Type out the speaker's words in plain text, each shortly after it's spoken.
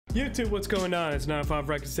YouTube, what's going on? It's 95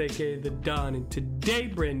 Records, aka The Don, and today,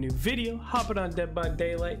 brand new video, hopping on Dead by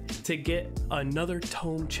Daylight to get another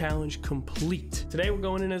tome challenge complete. Today, we're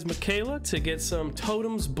going in as Michaela to get some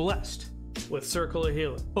totems blessed with Circle of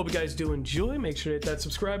Healing. Hope you guys do enjoy. Make sure to hit that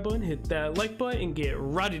subscribe button, hit that like button, and get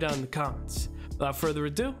right down in the comments. Without further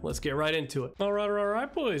ado, let's get right into it. All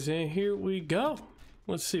right, boys, and here we go.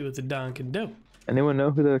 Let's see what the Don can do. Anyone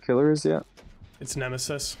know who the killer is yet? It's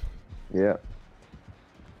Nemesis. Yeah.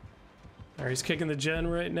 All right, he's kicking the gen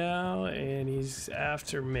right now, and he's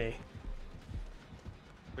after me.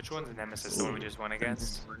 Which one's Nemesis? The one we just went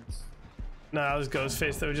against? No, that was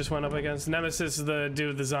Ghostface that we just went up against. Nemesis is the dude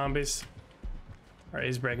with the zombies. All right,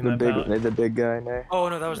 he's breaking that pallet. The big guy, no? Oh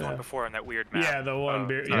no, that was the one before on that weird map. Yeah, the one.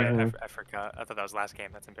 Sorry, Yeah. I forgot. I thought that was last game.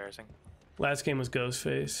 That's embarrassing. Last game was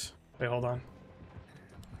Ghostface. Wait, hold on.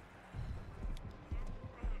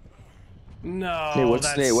 No, Nate,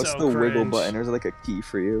 what's so the wiggle cringe. button? There's like a key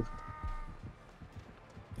for you.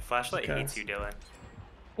 The flashlight Okay. hates you, Dylan.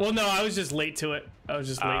 Well, no, I was just late to it.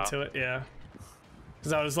 Yeah.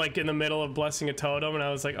 Because I was like in the middle of blessing a totem, and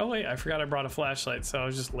I was like, oh wait, I forgot I brought a flashlight, so I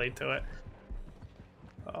was just late to it.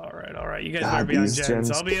 All right. You guys better be on gens.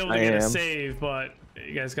 I'll be able to get a save, but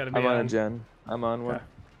you guys got to be on. I'm on a gen. I'm on one. Okay.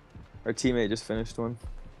 Our teammate just finished one.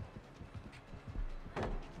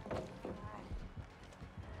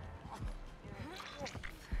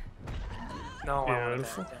 No,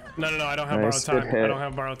 Beautiful. No, I don't have Nice, borrowed good time. hit. I don't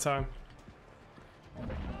have borrowed time.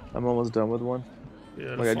 I'm almost done with one.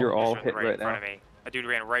 Beautiful. Oh my god, you're all hit right in now. front of me. That dude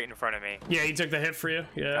ran right in front of me. Yeah, he took the hit for you.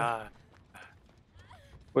 Yeah.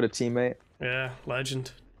 What a teammate. Yeah,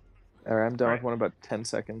 legend. Alright, I'm done Right. with one in about 10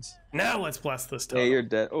 seconds. Now let's bless this totem. Hey, you're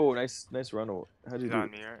dead. Oh, nice run. How'd you He's do?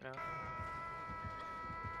 on me right now.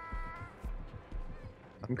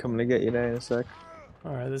 I'm coming to get you now in a sec.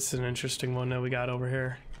 All right, this is an interesting one that we got over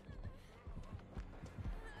here.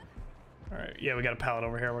 All right, yeah, we got a pallet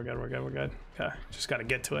over here. We're good. Okay, just got to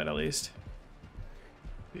get to it at least.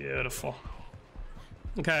 Beautiful.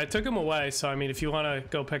 Okay, I took him away, so I mean, if you want to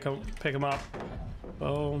go pick him up.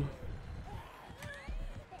 Boom.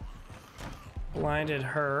 Blinded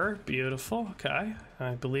her. Beautiful. Okay,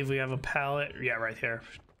 I believe we have a pallet. Yeah, right here.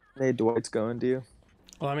 Hey, Dwight's going to you.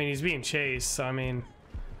 Well, I mean, he's being chased, so I mean.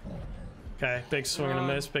 Okay, big swing and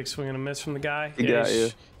a miss from the guy. He got you.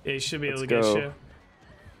 Yeah, he should be able to Let's get go. you.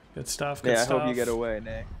 Good stuff. Nate, I stuff. hope you get away,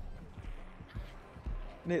 Nate.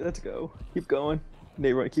 Nate, let's go. Keep going.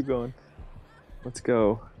 Nate, right, keep going. Let's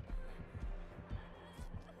go.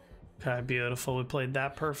 Okay, beautiful. We played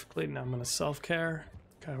that perfectly. Now I'm gonna self-care.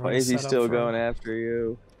 Okay, Why is he still going after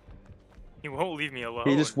you? He won't leave me alone.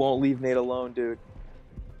 He just won't leave Nate alone, dude.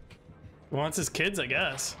 He wants his kids, I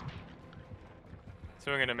guess.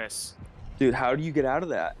 So we're gonna miss. Dude, how do you get out of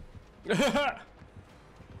that?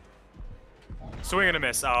 Swing and a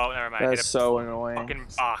miss. Oh, never mind. That's so annoying. Fucking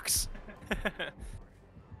box.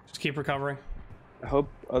 Just keep recovering. I hope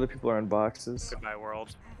other people are in boxes. Goodbye,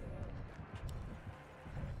 world.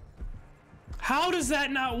 How does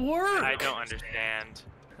that not work? I don't understand.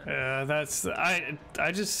 That's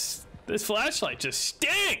this flashlight just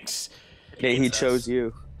stinks. Nate, he hates chose us.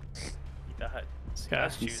 you. Okay.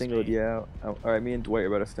 He singled you out. Oh, alright, me and Dwight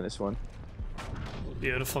are about to finish one.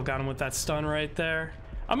 Beautiful. Got him with that stun right there.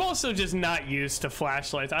 I'm also just not used to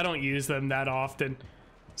flashlights. I don't use them that often.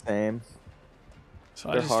 Same. So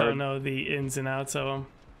I They're just hard. don't know the ins and outs of them.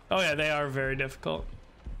 Oh yeah, they are very difficult.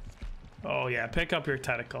 Oh yeah, pick up your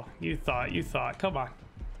tentacle. You thought. Come on.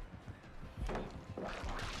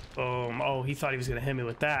 Boom. Oh, he thought he was gonna hit me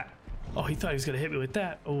with that. Oh,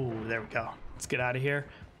 there we go. Let's get out of here.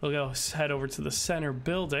 We'll go head over to the center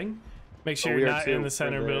building. Make sure we you're are not too. in the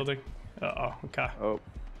center We're there. building. Uh-oh, okay. Oh,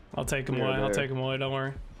 I'll take him we are away. there. Don't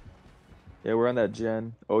worry. yeah, we're on that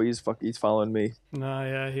gen. Oh, he's following me. No,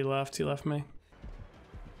 yeah, he left me.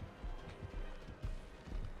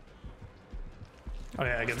 Oh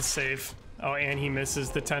yeah, I get the save. Oh, and he misses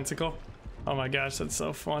the tentacle. Oh my gosh, that's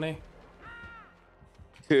so funny.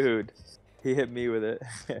 Dude, he hit me with it.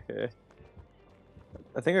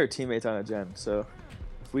 I think our teammate's on a gen, so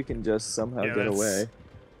if we can just somehow Yeah, get that's- away.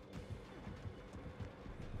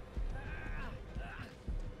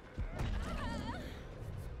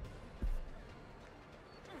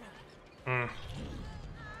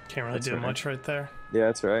 Can't really That's do right. much right there. Yeah,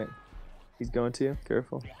 that's right. He's going to you.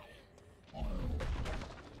 Careful.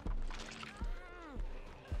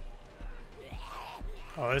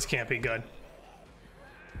 Oh, this can't be good.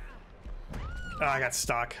 Oh, I got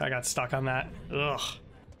stuck on that. Ugh.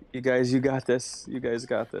 You guys got this. You guys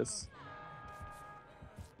got this.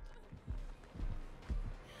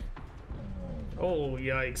 Oh,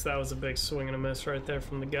 yikes. That was a big swing and a miss right there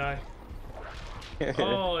from the guy.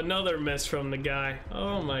 Oh, another miss from the guy.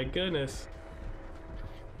 Oh my goodness.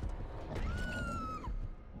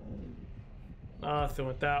 Nothing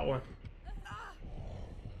with that one.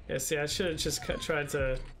 Yeah, see, I should have just tried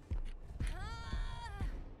to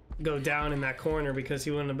go down in that corner because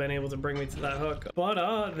he wouldn't have been able to bring me to that hook.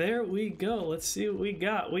 But there we go. Let's see what we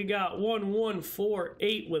got. We got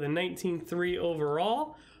 1148 with a 19.3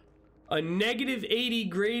 overall. A negative 80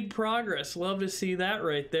 grade progress. Love to see that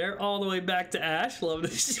right there. All the way back to Ash. Love to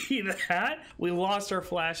see that. We lost our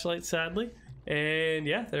flashlight, sadly. And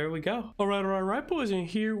yeah, there we go. All right, boys. And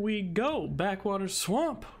here we go. Backwater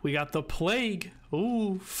Swamp. We got the Plague.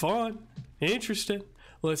 Ooh, fun. Interesting.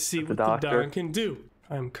 Let's see what the Don can do.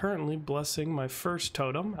 I'm currently blessing my first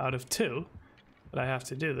totem out of 2 that I have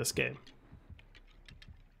to do this game.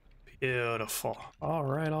 Beautiful. All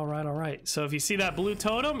right. So if you see that blue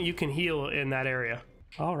totem, you can heal in that area.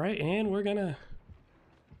 All right, and we're gonna...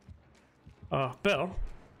 Bill.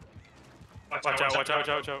 Watch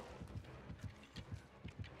out.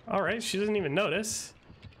 All right, she doesn't even notice.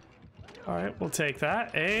 All right, we'll take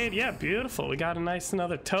that. And yeah, beautiful. We got a nice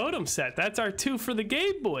another totem set. That's our 2 for the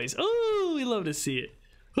game, boys. Ooh, we love to see it.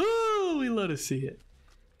 Ooh, we love to see it.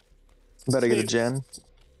 Better get a gen.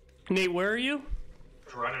 Nate, where are you?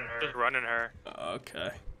 Just running her.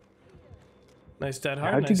 Okay. Nice dead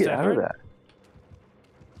hard. How'd you get out of that?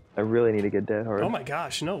 I really need to get dead hard. Oh my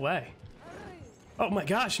gosh, no way. Oh my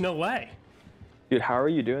gosh, no way. Dude, how are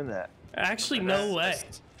you doing that? Actually, no way.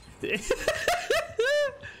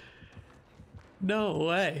 No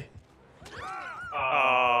way.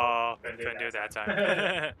 Oh, couldn't do it that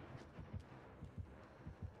time.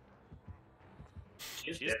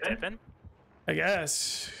 She's dipping? I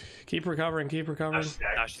guess. Keep recovering.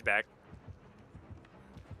 Now she's back.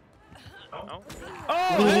 Oh.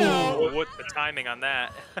 Oh, What the timing on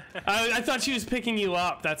that? I thought she was picking you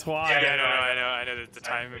up. That's why. Yeah, I know that the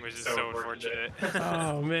timing was just so unfortunate.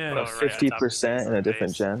 Oh man. 50% in a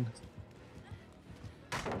different gen.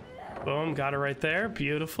 Boom, got her right there.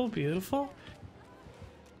 Beautiful.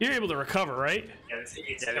 You're able to recover, right? Yeah, this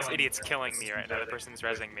idiot's killing me right now. The person's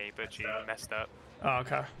rezzing me, but she messed up. Oh,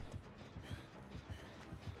 okay.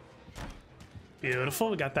 Beautiful.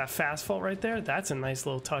 We got that fast fault right there. That's a nice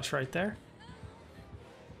little touch right there.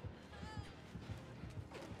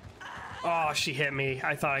 Oh, she hit me.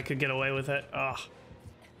 I thought I could get away with it. Oh.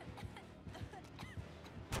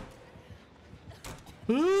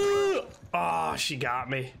 Ooh. Oh, she got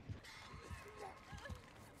me.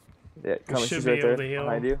 Yeah, coming. Should She's be right able there to heal.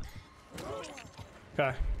 behind you.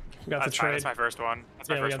 Okay. We got the That's trade. fine. That's my first one.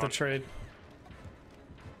 Yeah, we got the trade.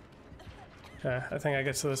 Okay, I think I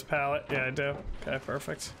get to this pallet. Yeah, I do. Okay,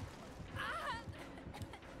 perfect.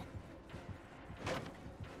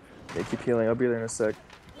 Yeah, keep healing. I'll be there in a sec.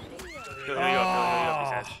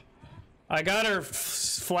 I got her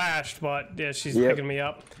flashed, but yeah, she's picking me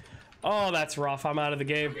up. Oh, that's rough. I'm out of the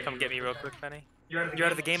game. Come get me real quick, Penny. You're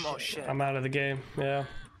out of the game? Oh, shit. I'm out of the game, yeah.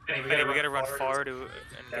 Penny, we gotta run far and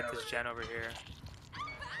get this gen over here.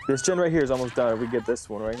 This gen right here is almost done. We get this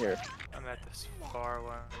one right here. I'm at this far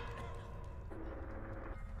one.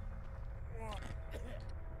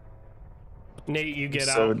 Nate, you get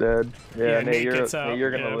out. So dead. Yeah, Nate you're gets out. Nate,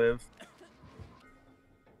 you're gonna live.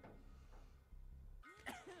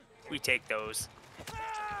 We take those.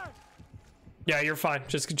 Yeah, you're fine.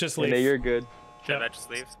 Just leave. Nate, you're good. Should I just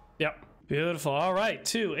leave? Yep. Beautiful. All right,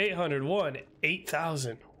 801,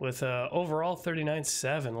 8,000 with overall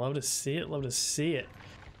 39.7. Love to see it.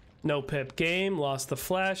 No pip game, lost the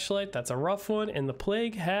flashlight. That's a rough one. And the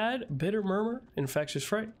Plague had Bitter Murmur, Infectious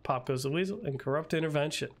Fright, Pop Goes the Weasel, and Corrupt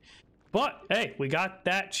Intervention. But hey, we got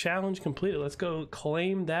that challenge completed. Let's go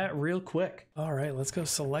claim that real quick. All right, let's go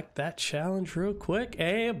select that challenge real quick.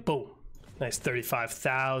 And boom. Nice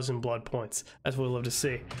 35,000 blood points. That's what we love to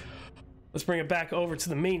see. Let's bring it back over to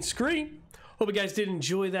the main screen. Hope you guys did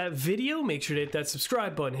enjoy that video. Make sure to hit that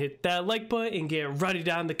subscribe button, hit that like button, and get right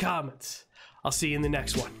down in the comments. I'll see you in the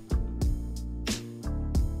next one.